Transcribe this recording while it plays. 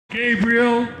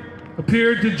Gabriel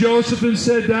appeared to Joseph and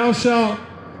said, "Thou shalt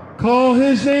call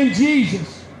his name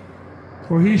Jesus,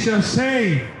 for he shall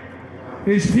save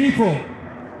his people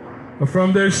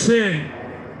from their sin."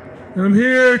 And I'm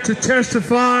here to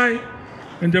testify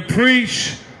and to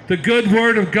preach the good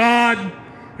word of God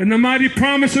and the mighty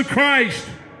promise of Christ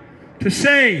to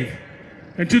save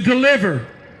and to deliver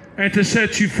and to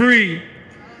set you free.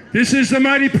 This is the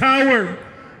mighty power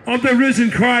of the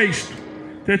risen Christ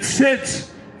that sits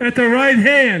at the right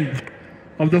hand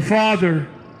of the Father.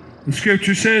 The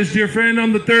scripture says, dear friend,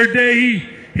 on the third day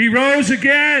he rose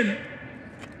again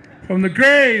from the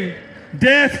grave.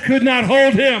 Death could not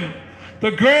hold him.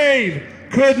 The grave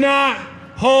could not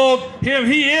hold him.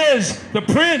 He is the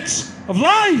Prince of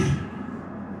Life.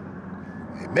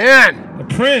 Amen.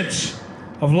 The Prince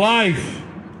of Life.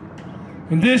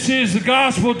 And this is the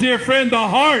gospel, dear friend, the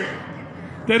heart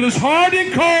that is hard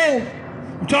and cold.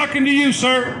 I'm talking to you,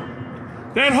 sir.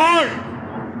 That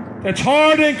heart that's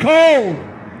hard and cold,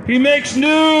 he makes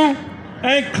new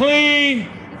and clean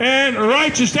and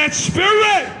righteous. That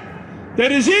spirit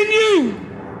that is in you,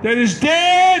 that is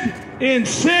dead in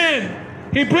sin,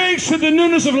 he brings to the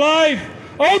newness of life.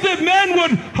 Oh, that men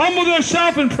would humble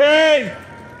themselves and pray.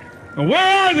 And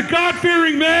where are the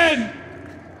God-fearing men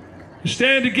to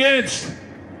stand against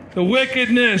the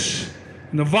wickedness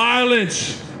and the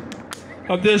violence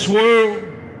of this world?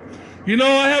 You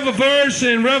know, I have a verse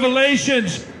in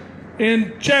Revelations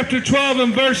in chapter 12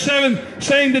 and verse 7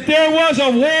 saying that there was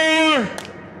a war.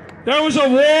 There was a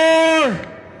war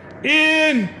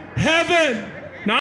in heaven.